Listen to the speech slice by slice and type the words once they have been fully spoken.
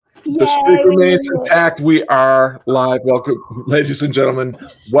The streak remains intact. We are live. Welcome, ladies and gentlemen.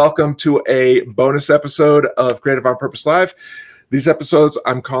 Welcome to a bonus episode of Creative on Purpose Live. These episodes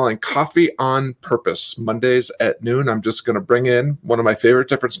I'm calling Coffee on Purpose. Mondays at noon, I'm just going to bring in one of my favorite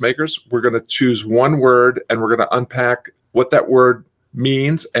difference makers. We're going to choose one word and we're going to unpack what that word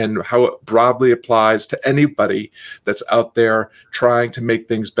means and how it broadly applies to anybody that's out there trying to make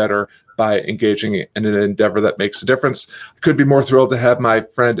things better by engaging in an endeavor that makes a difference. I couldn't be more thrilled to have my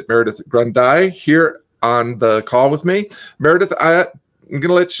friend Meredith Grundy here on the call with me. Meredith, I'm going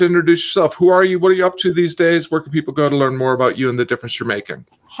to let you introduce yourself. Who are you? What are you up to these days? Where can people go to learn more about you and the difference you're making?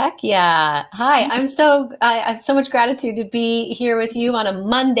 Heck yeah. Hi, I have so much gratitude to be here with you on a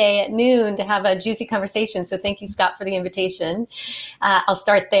Monday at noon to have a juicy conversation. So thank you, Scott, for the invitation. I'll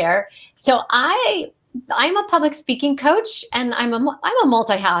start there. So I'm a public speaking coach and I'm a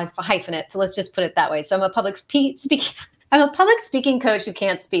multi-hyphenate. So let's just put it that way. So I'm a public speaking coach who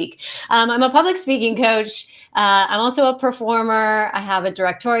can't speak. I'm a public speaking coach. I'm also a performer. I have a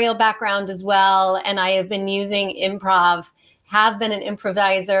directorial background as well. And I have been using improv, have been an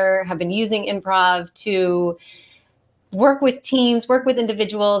improviser, have been using improv to work with teams, work with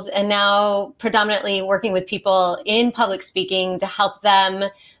individuals, and now predominantly working with people in public speaking to help them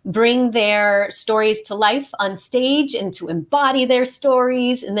bring their stories to life on stage and to embody their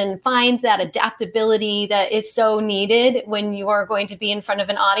stories and then find that adaptability that is so needed when you are going to be in front of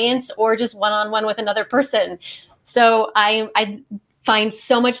an audience or just one-on-one with another person. So I find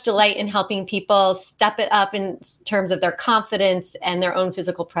so much delight in helping people step it up in terms of their confidence and their own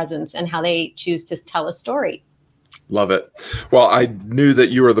physical presence and how they choose to tell a story. Love it. Well, I knew that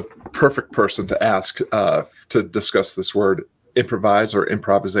you were the perfect person to ask to discuss this word improvise or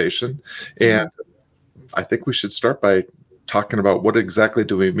improvisation. And I think we should start by talking about what exactly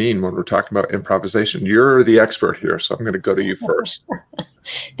do we mean when we're talking about improvisation. You're the expert here, so I'm going to go to you first.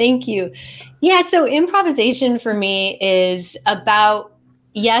 Thank you. Yeah, so improvisation for me is about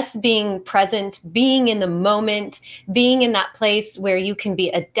yes, being present, being in the moment, being in that place where you can be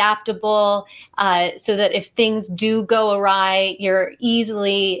adaptable so that if things do go awry, you're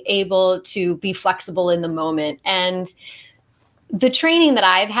easily able to be flexible in the moment. And the training that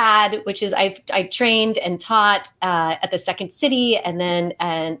I've had, which is I trained and taught at the Second City and then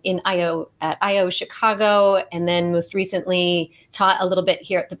in IO Chicago, and then most recently taught a little bit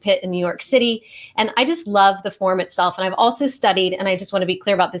here at the Pit in New York City. And I just love the form itself. And I've also studied, and I just want to be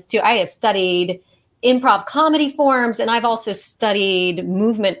clear about this too, I have studied improv comedy forms, and I've also studied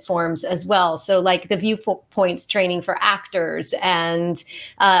movement forms as well. So like the viewpoints training for actors and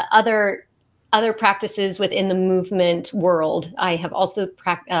other practices within the movement world. I have also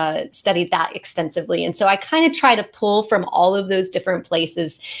studied that extensively. And so I kind of try to pull from all of those different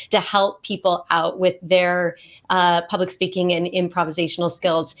places to help people out with their public speaking and improvisational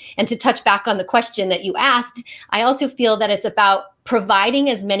skills. And to touch back on the question that you asked, I also feel that it's about providing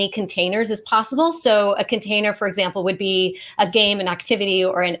as many containers as possible. So a container, for example, would be a game, an activity,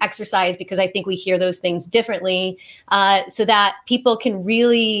 or an exercise, because I think we hear those things differently, so that people can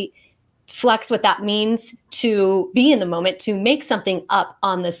really flex what that means to be in the moment, to make something up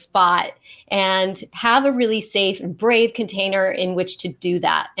on the spot and have a really safe and brave container in which to do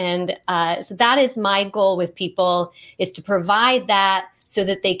that. And so that is my goal with people, is to provide that so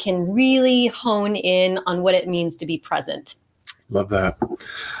that they can really hone in on what it means to be present. Love that.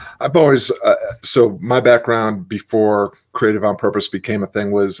 I've always, so my background before Creative on Purpose became a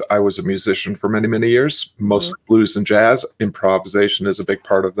thing was I was a musician for many, many years, mostly blues and jazz. Improvisation is a big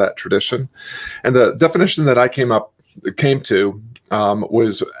part of that tradition. And the definition that I came to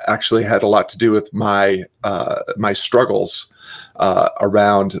was actually had a lot to do with my struggles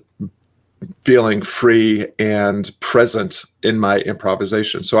around feeling free and present in my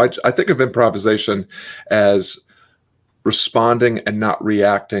improvisation. So I think of improvisation as responding and not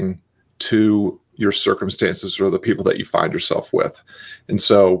reacting to your circumstances or the people that you find yourself with. And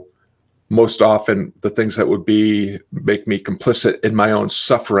so most often the things that would make me complicit in my own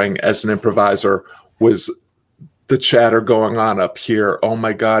suffering as an improviser was the chatter going on up here. Oh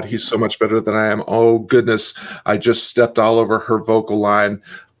my God, he's so much better than I am. Oh goodness, I just stepped all over her vocal line.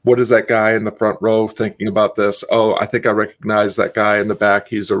 What is that guy in the front row thinking about this? Oh, I think I recognize that guy in the back.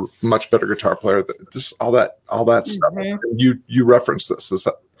 He's a much better guitar player. This, all that stuff. You reference this.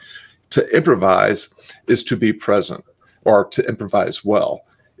 To improvise is to be present, or to improvise well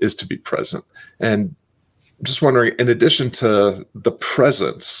is to be present. And I'm just wondering, in addition to the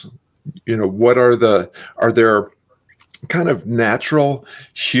presence, what are there kind of natural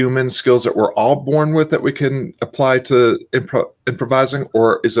human skills that we're all born with that we can apply to improvising,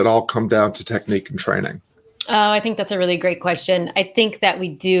 or is it all come down to technique and training? Oh, I think that's a really great question. I think that we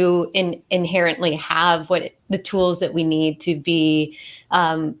do inherently have the tools that we need to be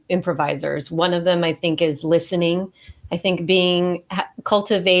improvisers. One of them, I think, is listening. I think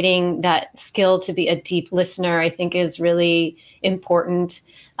cultivating that skill to be a deep listener, I think, is really important.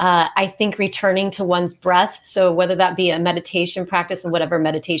 I think returning to one's breath. So whether that be a meditation practice and whatever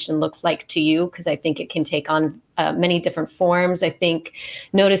meditation looks like to you, because I think it can take on many different forms. I think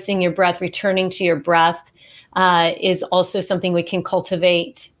noticing your breath, returning to your breath is also something we can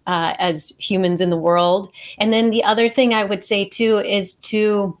cultivate as humans in the world. And then the other thing I would say too is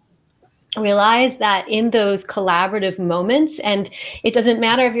to realize that in those collaborative moments, and it doesn't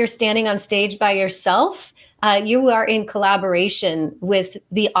matter if you're standing on stage by yourself, you are in collaboration with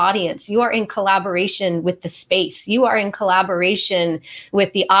the audience. You are in collaboration with the space. You are in collaboration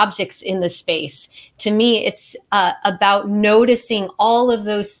with the objects in the space. To me, it's about noticing all of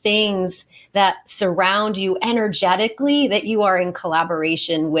those things that surround you energetically that you are in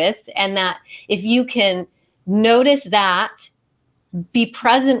collaboration with. And that if you can notice that, be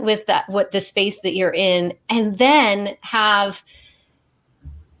present with that, what the space that you're in, and then have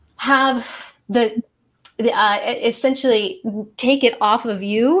the essentially take it off of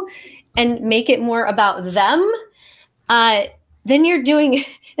you and make it more about them, then you're doing,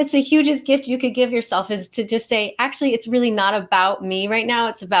 it's the hugest gift you could give yourself, is to just say, actually, it's really not about me right now.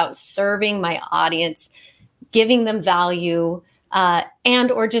 It's about serving my audience, giving them value,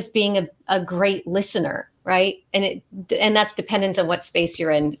 and or just being a great listener. Right. And that's dependent on what space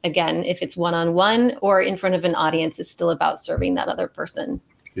you're in. Again, if it's one-on-one or in front of an audience, it's still about serving that other person.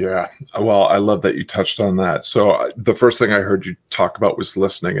 Yeah. Well, I love that you touched on that. So the first thing I heard you talk about was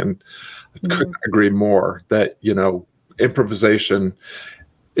listening, and I couldn't agree more that, improvisation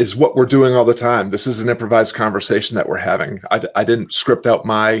is what we're doing all the time. This is an improvised conversation that we're having. I didn't script out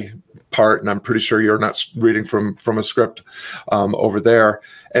my part, and I'm pretty sure you're not reading from a script over there.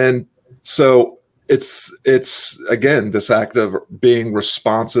 And so it's again, this act of being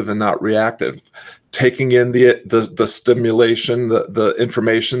responsive and not reactive, taking in the stimulation, the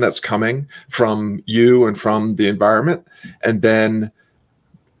information that's coming from you and from the environment, and then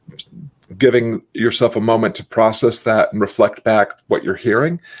giving yourself a moment to process that and reflect back what you're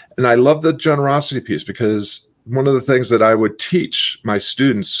hearing. And I love the generosity piece, because one of the things that I would teach my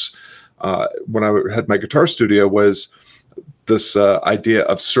students when I had my guitar studio was this idea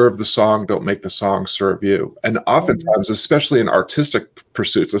of serve the song, don't make the song serve you. And oftentimes, especially in artistic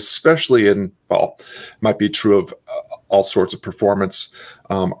pursuits, especially might be true of all sorts of performance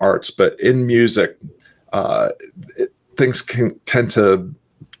arts, but in music, things can tend to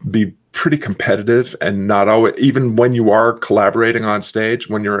be pretty competitive, and not always, even when you are collaborating on stage,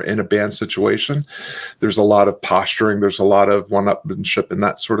 when you're in a band situation, there's a lot of posturing, there's a lot of one-upmanship and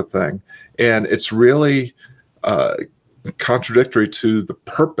that sort of thing. And it's really contradictory to the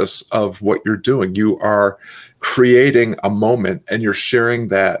purpose of what you're doing. You are creating a moment and you're sharing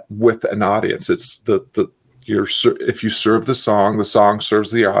that with an audience. It's if you serve the song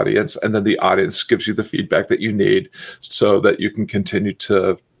serves the audience, and then the audience gives you the feedback that you need so that you can continue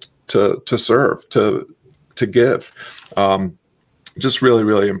to serve, to give. Just really,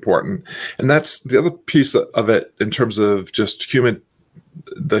 really important. And that's the other piece of it in terms of just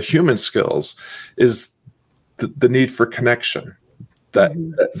the human skills, is the need for connection.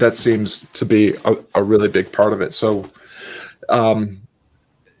 That seems to be a really big part of it. So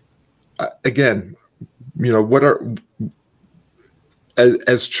again,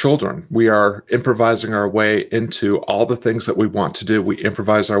 as children, we are improvising our way into all the things that we want to do. We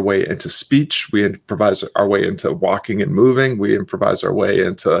improvise our way into speech. We improvise our way into walking and moving. We improvise our way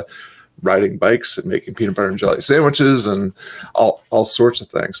into riding bikes and making peanut butter and jelly sandwiches and all sorts of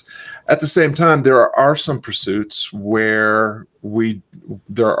things. At the same time, there are some pursuits where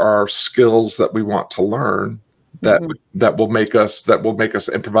there are skills that we want to learn that will make us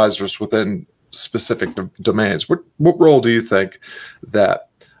improvisers within specific domains. What role do you think that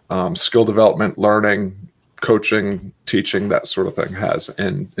skill development, learning, coaching, teaching, that sort of thing has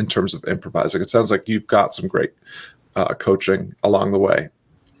in terms of improvising? It sounds like you've got some great coaching along the way.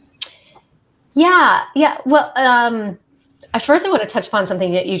 Yeah. Well, first I want to touch upon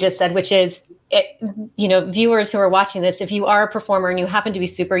something that you just said, which is, viewers who are watching this, if you are a performer and you happen to be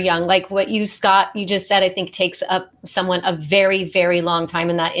super young, like what you just said, I think takes up someone a very, very long time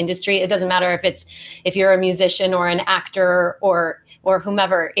in that industry. It doesn't matter if you're a musician or an actor or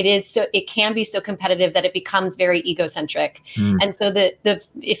whomever, it can be so competitive that it becomes very egocentric. And so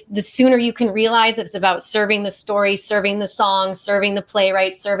if the sooner you can realize that it's about serving the story, serving the song, serving the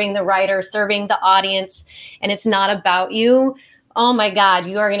playwright, serving the writer, serving the audience, and it's not about you, Oh my God,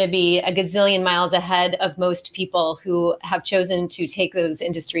 you are going to be a gazillion miles ahead of most people who have chosen to take those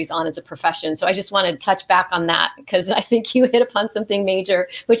industries on as a profession. So I just want to touch back on that because I think you hit upon something major,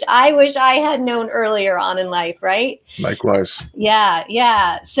 which I wish I had known earlier on in life, right? Likewise. Yeah,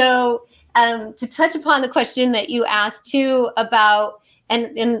 yeah. So to touch upon the question that you asked too about,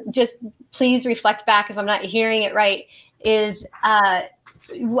 and just please reflect back if I'm not hearing it right, is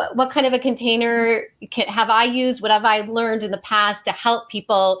what kind of a container have I used? What have I learned in the past to help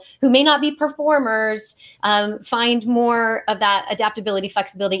people who may not be performers find more of that adaptability,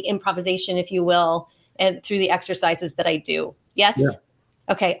 flexibility, improvisation, if you will, and through the exercises that I do? Yes? Yeah.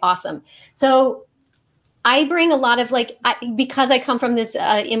 Okay, awesome. So I bring a lot of because I come from this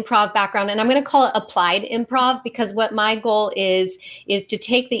improv background, and I'm going to call it applied improv, because what my goal is to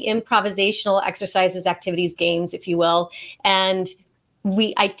take the improvisational exercises, activities, games, if you will, and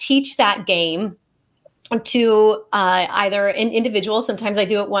I teach that game to either an individual. Sometimes I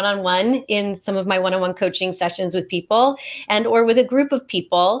do it one-on-one in some of my one-on-one coaching sessions with people, and or with a group of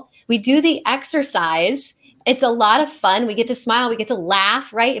people. We do the exercise. It's a lot of fun. We get to smile. We get to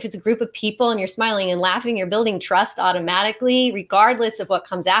laugh, right? If it's a group of people and you're smiling and laughing, you're building trust automatically, regardless of what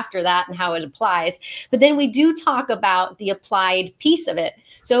comes after that and how it applies. But then we do talk about the applied piece of it.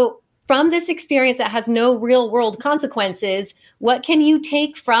 So from this experience that has no real world consequences, what can you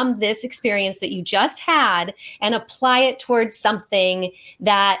take from this experience that you just had and apply it towards something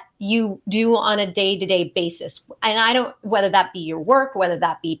that you do on a day-to-day basis? And whether that be your work, whether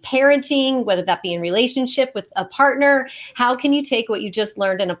that be parenting, whether that be in relationship with a partner, how can you take what you just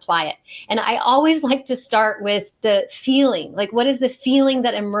learned and apply it? And I always like to start with the feeling, like what is the feeling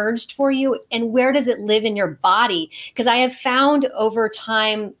that emerged for you and where does it live in your body? Because I have found over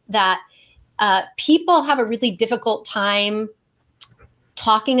time that people have a really difficult time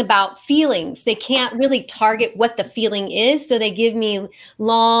talking about feelings. They can't really target what the feeling is. So they give me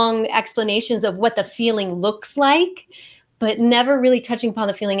long explanations of what the feeling looks like, but never really touching upon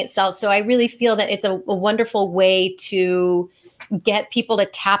the feeling itself. So I really feel that it's a wonderful way to get people to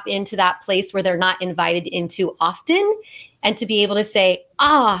tap into that place where they're not invited into often, and to be able to say,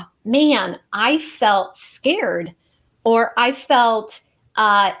 man, I felt scared, or I felt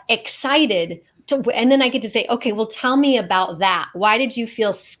excited. And then I get to say, okay, well, tell me about that. Why did you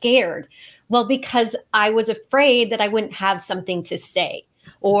feel scared? Well, because I was afraid that I wouldn't have something to say,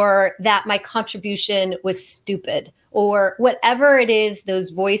 or that my contribution was stupid, or whatever it is,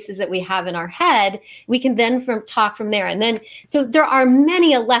 those voices that we have in our head, we can then talk from there. And then, so there are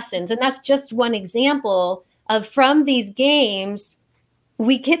many lessons, and that's just one example of, from these games,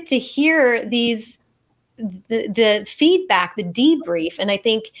 we get to hear the feedback, the debrief. And I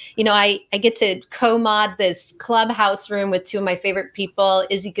think, I get to co-mod this clubhouse room with two of my favorite people,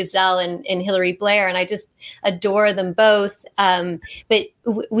 Izzy Gazelle and Hillary Blair. And I just adore them both. But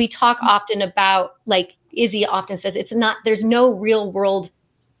we talk often about, like Izzy often says, there's no real world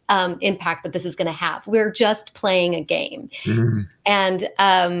impact that this is going to have. We're just playing a game. Mm-hmm. And,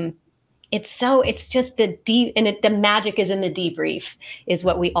 it's just the magic is in the debrief, is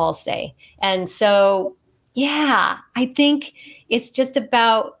what we all say. And so, yeah, I think it's just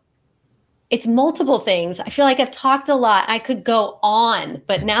it's multiple things. I feel like I've talked a lot. I could go on,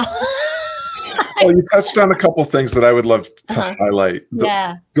 but now. Well, you touched on a couple of things that I would love to highlight.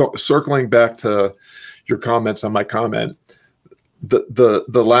 Circling back to your comments on my comment, the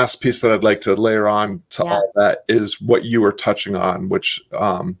last piece that I'd like to layer on to all that is what you were touching on, which,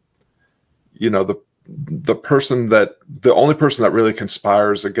 the only person that really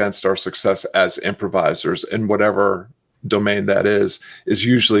conspires against our success as improvisers in whatever domain that is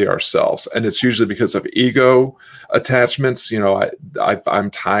usually ourselves. And it's usually because of ego attachments. I'm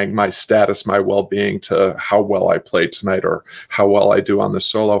tying my status, my well-being to how well I play tonight or how well I do on the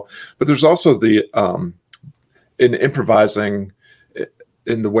solo. But there's also in improvising,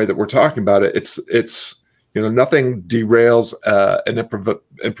 in the way that we're talking about it, it's nothing derails an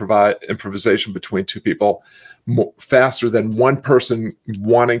improvisation between two people faster than one person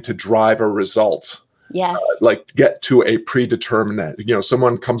wanting to drive a result. Yes. Get to a predetermined,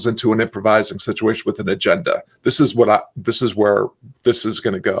 someone comes into an improvising situation with an agenda. This is where this is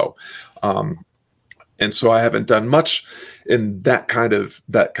going to go. And so I haven't done much in that kind of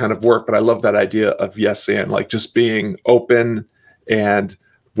work, but I love that idea of yes and, just being open, and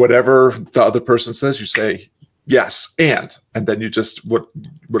whatever the other person says, you say yes, and then you just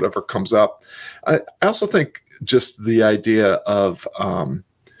whatever comes up. I also think just the idea of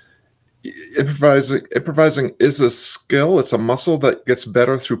improvising is a skill. It's a muscle that gets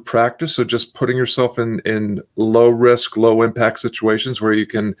better through practice. So just putting yourself in low risk, low impact situations where you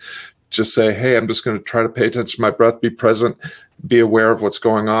can just say, hey, I'm just going to try to pay attention to my breath, be present, be aware of what's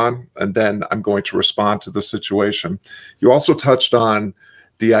going on, and then I'm going to respond to the situation. You also touched on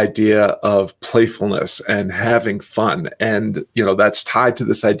the idea of playfulness and having fun. And, that's tied to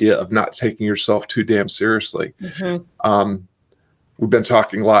this idea of not taking yourself too damn seriously. We've been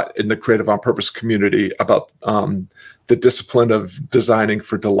talking a lot in the Creative on Purpose community about the discipline of designing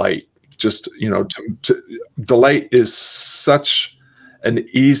for delight. Just, delight is such an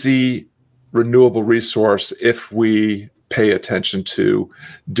easy, renewable resource if we pay attention to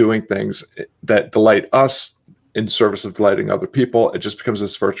doing things that delight us in service of delighting other people. It just becomes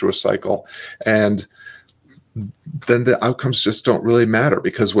this virtuous cycle. And then the outcomes just don't really matter,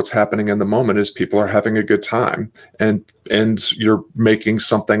 because what's happening in the moment is people are having a good time, and you're making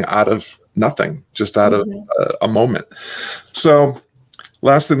something out of nothing, just out of a moment. So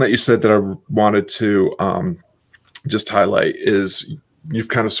last thing that you said that I wanted to just highlight is, you've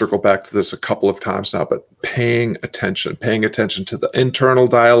kind of circled back to this a couple of times now, but paying attention to the internal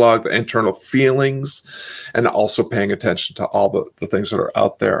dialogue, the internal feelings, and also paying attention to all the things that are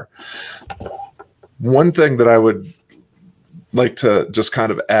out there. One thing that I would like to just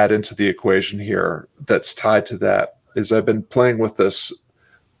kind of add into the equation here that's tied to that is, I've been playing with this,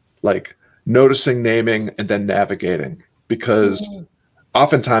 like, noticing, naming, and then navigating, because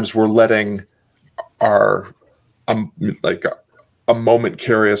oftentimes we're letting our a moment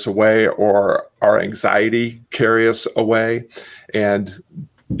carry us away, or our anxiety carry us away. And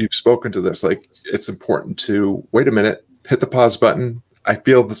you've spoken to this, like, it's important to wait a minute, hit the pause button. I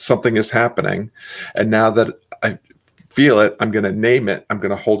feel that something is happening. And now that I feel it, I'm going to name it. I'm going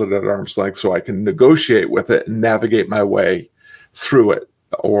to hold it at arm's length so I can negotiate with it and navigate my way through it,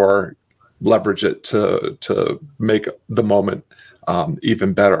 or leverage it to make the moment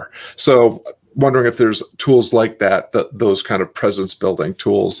even better. So wondering if there's tools like that, those kind of presence building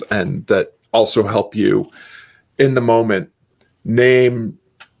tools, and that also help you in the moment name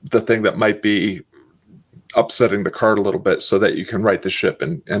the thing that might be upsetting the cart a little bit, so that you can right the ship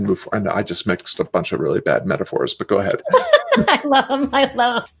and move forward. And I just mixed a bunch of really bad metaphors, but go ahead. I love them.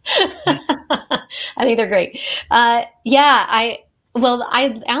 I think they're great.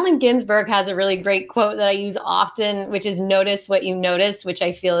 Allen Ginsberg has a really great quote that I use often, which is notice what you notice, which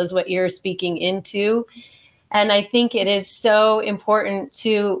I feel is what you're speaking into. And I think it is so important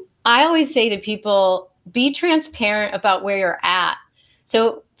I always say to people, be transparent about where you're at.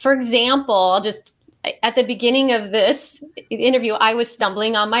 So, for example, at the beginning of this interview, I was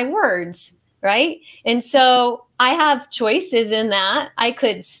stumbling on my words, right? And so I have choices in that. I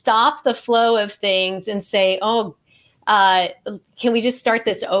could stop the flow of things and say, can we just start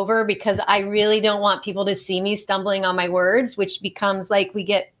this over? Because I really don't want people to see me stumbling on my words, which becomes like we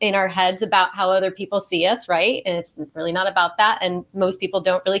get in our heads about how other people see us, right? And it's really not about that. And most people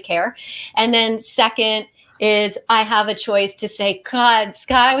don't really care. And then second is, I have a choice to say, God,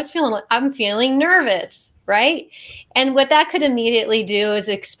 Scott, I'm feeling nervous, right? And what that could immediately do is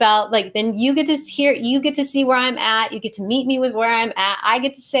expel, then you get to see where I'm at. You get to meet me with where I'm at. I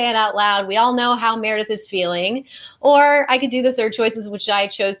get to say it out loud. We all know how Meredith is feeling. Or I could do the third choices, which I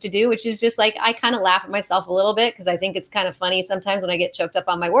chose to do, which is just I kind of laugh at myself a little bit, because I think it's kind of funny sometimes when I get choked up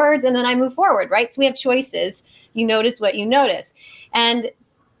on my words, and then I move forward, right? So we have choices. You notice what you notice. And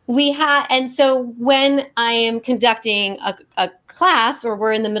so when I am conducting a class, or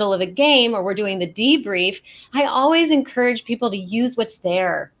we're in the middle of a game, or we're doing the debrief, I always encourage people to use what's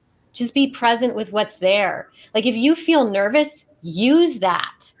there. Just be present with what's there. Like, if you feel nervous, use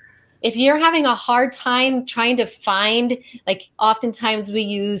that. If you're having a hard time trying to find, oftentimes we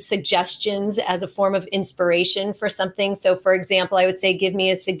use suggestions as a form of inspiration for something. So for example, I would say, give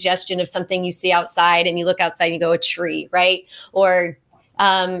me a suggestion of something you see outside, and you look outside and you go, a tree, right? Or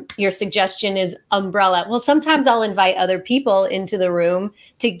your suggestion is umbrella. Well, sometimes I'll invite other people into the room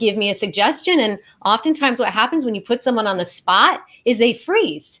to give me a suggestion. And oftentimes what happens when you put someone on the spot is they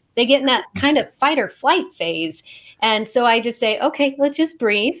freeze. They get in that kind of fight or flight phase. And so I just say, okay, let's just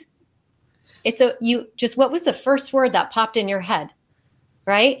breathe. What was the first word that popped in your head?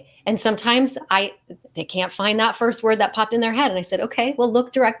 Right. And sometimes they can't find that first word that popped in their head. And I said, okay, well,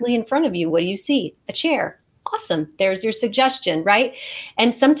 look directly in front of you. What do you see? A chair. Awesome. There's your suggestion, right?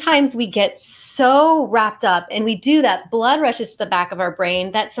 And sometimes we get so wrapped up, and we do that, blood rushes to the back of our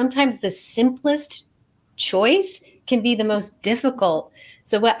brain, that sometimes the simplest choice can be the most difficult.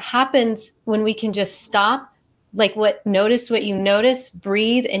 So what happens when we can just stop, notice what you notice,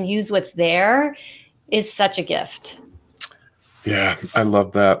 breathe, and use what's there, is such a gift. Yeah, I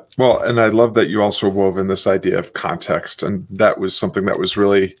love that. Well, and I love that you also wove in this idea of context. And that was something that was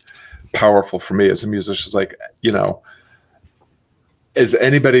really powerful for me as a musician. Is is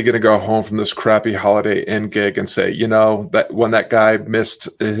anybody going to go home from this crappy Holiday Inn gig and say, that when that guy missed,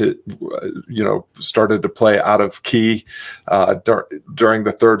 started to play out of key during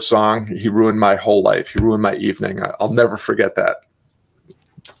the third song, he ruined my whole life. He ruined my evening. I'll never forget that.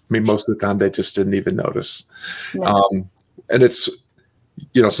 I mean, most of the time they just didn't even notice. No. And it's,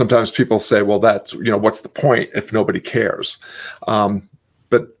 sometimes people say, well, that's, what's the point if nobody cares?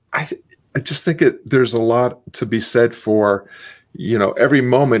 But I just think there's a lot to be said for, every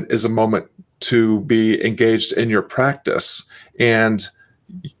moment is a moment to be engaged in your practice. And,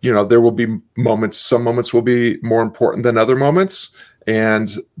 there will be moments, some moments will be more important than other moments. And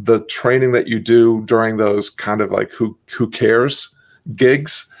the training that you do during those kind of like, who cares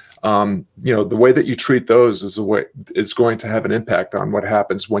gigs, the way that you treat those is going to have an impact on what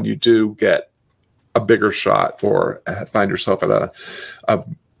happens when you do get a bigger shot or find yourself at a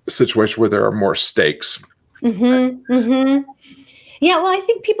situation where there are more stakes. Mm-hmm. Mm-hmm. Yeah, well, I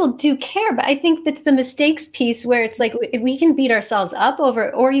think people do care, but I think that's the mistakes piece where it's like we can beat ourselves up over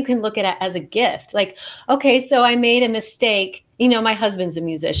it, or you can look at it as a gift. Like, okay, so I made a mistake. My husband's a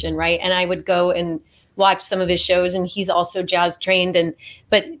musician, right? And I would go and watch some of his shows, and he's also jazz trained.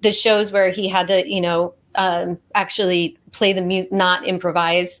 But the shows where he had to, actually play the music, not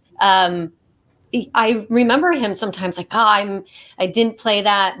improvise. I remember him sometimes like, I didn't play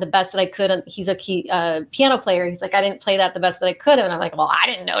that the best that I could. He's a piano player. He's like, I didn't play that the best that I could. And I'm like, well, I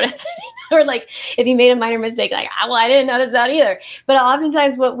didn't notice. Or like, if he made a minor mistake, like, well, I didn't notice that either. But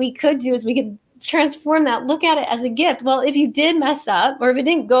oftentimes what we could do is we could transform that, look at it as a gift. Well, if you did mess up, or if it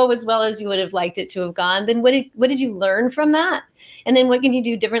didn't go as well as you would have liked it to have gone, then what did you learn from that? And then what can you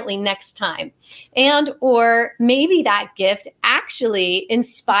do differently next time? And, or maybe that gift actually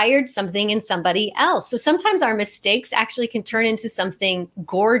inspired something in somebody else. So sometimes our mistakes actually can turn into something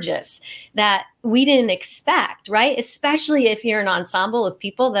gorgeous that we didn't expect, right? Especially if you're an ensemble of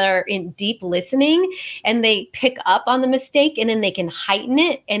people that are in deep listening and they pick up on the mistake and then they can heighten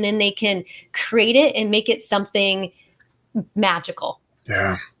it and then they can create it and make it something magical.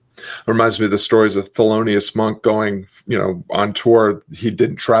 Yeah. It reminds me of the stories of Thelonious Monk going, on tour. He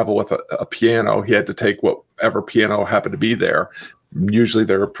didn't travel with a piano. He had to take whatever piano happened to be there. Usually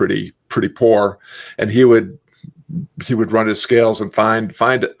they were pretty poor. And he would run his scales and find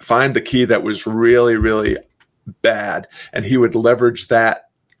the key that was really, really bad. And he would leverage that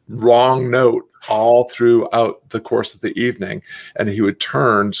wrong note all throughout the course of the evening. And he would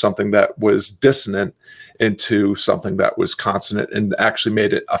turn something that was dissonant into something that was consonant, and actually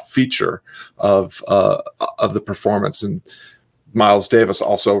made it a feature of the performance. And Miles Davis,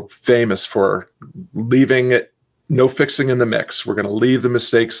 also famous for leaving it, no fixing in the mix. We're going to leave the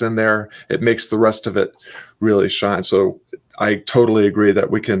mistakes in there. It makes the rest of it really shine. So I totally agree that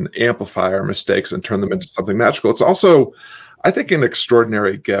we can amplify our mistakes and turn them into something magical. It's also, I think, an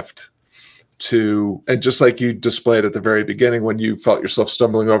extraordinary gift and just like you displayed at the very beginning when you felt yourself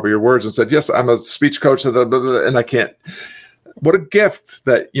stumbling over your words and said, yes, I'm a speech coach and I can't. What a gift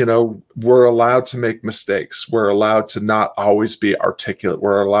that, we're allowed to make mistakes. We're allowed to not always be articulate.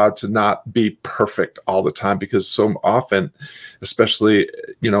 We're allowed to not be perfect all the time, because so often, especially,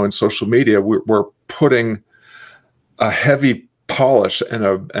 in social media, we're putting a heavy polish and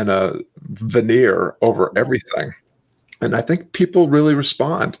a veneer over everything. And I think people really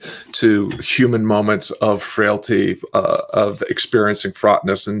respond to human moments of frailty, of experiencing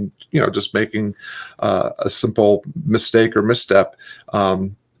fraughtness, and just making a simple mistake or misstep.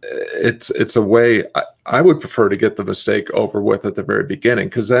 It's a way I would prefer to get the mistake over with at the very beginning,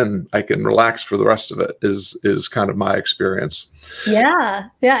 because then I can relax for the rest of it. Is kind of my experience. Yeah,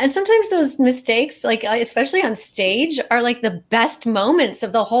 and sometimes those mistakes, like especially on stage, are like the best moments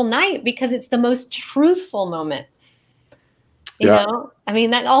of the whole night, because it's the most truthful moment. I mean,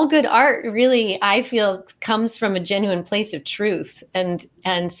 that all good art really, I feel, comes from a genuine place of truth. And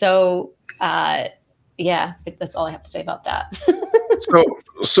so, that's all I have to say about that.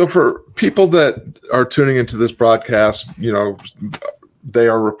 So for people that are tuning into this broadcast, they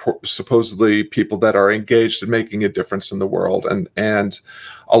are supposedly people that are engaged in making a difference in the world. And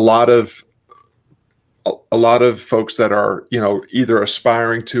a lot of folks that are, either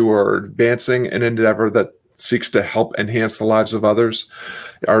aspiring to or advancing an endeavor that seeks to help enhance the lives of others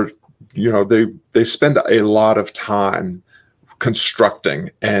are, they spend a lot of time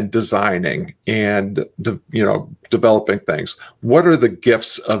constructing and designing and, developing things. What are the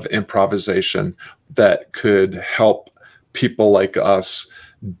gifts of improvisation that could help people like us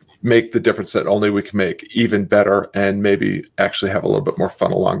make the difference that only we can make even better, and maybe actually have a little bit more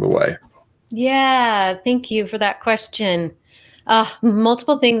fun along the way? Yeah. Thank you for that question.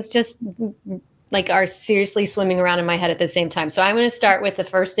 Multiple things. Just like are seriously swimming around in my head at the same time. So I'm going to start with the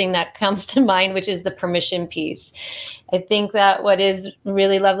first thing that comes to mind, which is the permission piece. I think that what is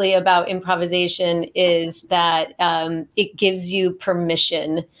really lovely about improvisation is that it gives you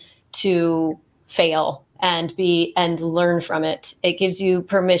permission to fail and learn from it. It gives you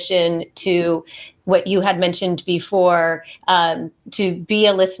permission to, what you had mentioned before, to be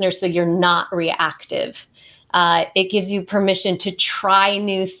a listener so you're not reactive. It gives you permission to try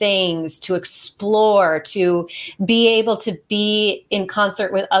new things, to explore, to be able to be in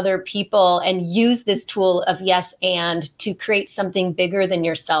concert with other people and use this tool of yes and to create something bigger than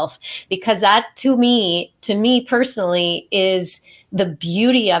yourself. Because that to me personally is the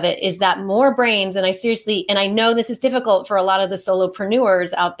beauty of it, is that more brains, and I know this is difficult for a lot of the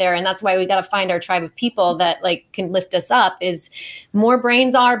solopreneurs out there, and that's why we got to find our tribe of people that like can lift us up, is more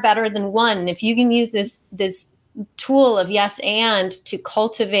brains are better than one. If you can use this tool of yes and to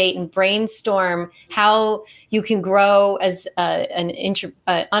cultivate and brainstorm how you can grow as an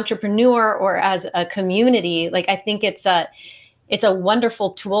entrepreneur or as a community, like I think it's a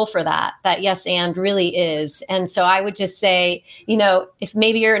wonderful tool for that yes and really is. And so I would just say, if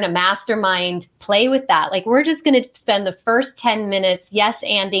maybe you're in a mastermind, play with that. Like, we're just going to spend the first 10 minutes yes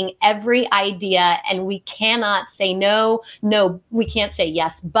anding every idea, and we cannot say no, we can't say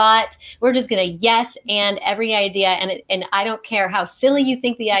yes, but we're just going to yes and every idea. And I don't care how silly you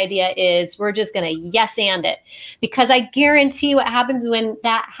think the idea is, we're just going to yes and it. Because I guarantee what happens when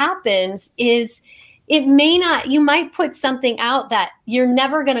that happens is, you might put something out that you're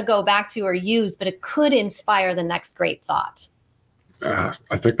never going to go back to or use, but it could inspire the next great thought.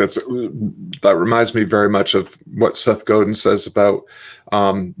 I think that reminds me very much of what Seth Godin says about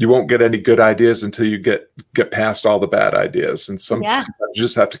you won't get any good ideas until you get past all the bad ideas. And sometimes you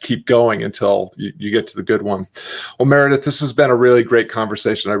just have to keep going until you get to the good one. Well, Meredith, this has been a really great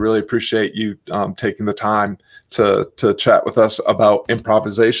conversation. I really appreciate you taking the time to chat with us about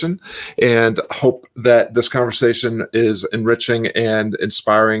improvisation, and hope that this conversation is enriching and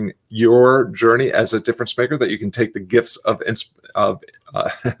inspiring your journey as a difference maker, that you can take the gifts of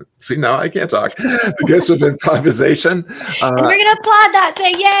see, now I can't talk. The gifts of improvisation. And we're going to applaud that.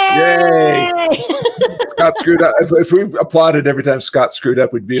 Say yay! Scott screwed up. If we applauded every time Scott screwed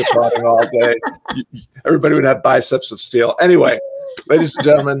up, we'd be applauding all day. Everybody would have biceps of steel. Anyway, ladies and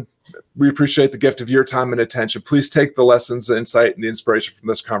gentlemen, we appreciate the gift of your time and attention. Please take the lessons, the insight, and the inspiration from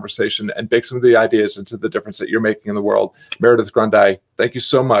this conversation and bake some of the ideas into the difference that you're making in the world. Meredith Grundei, thank you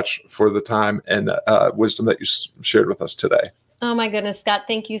so much for the time and wisdom that you shared with us today. Oh my goodness, Scott,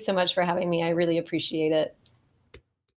 thank you so much for having me. I really appreciate it.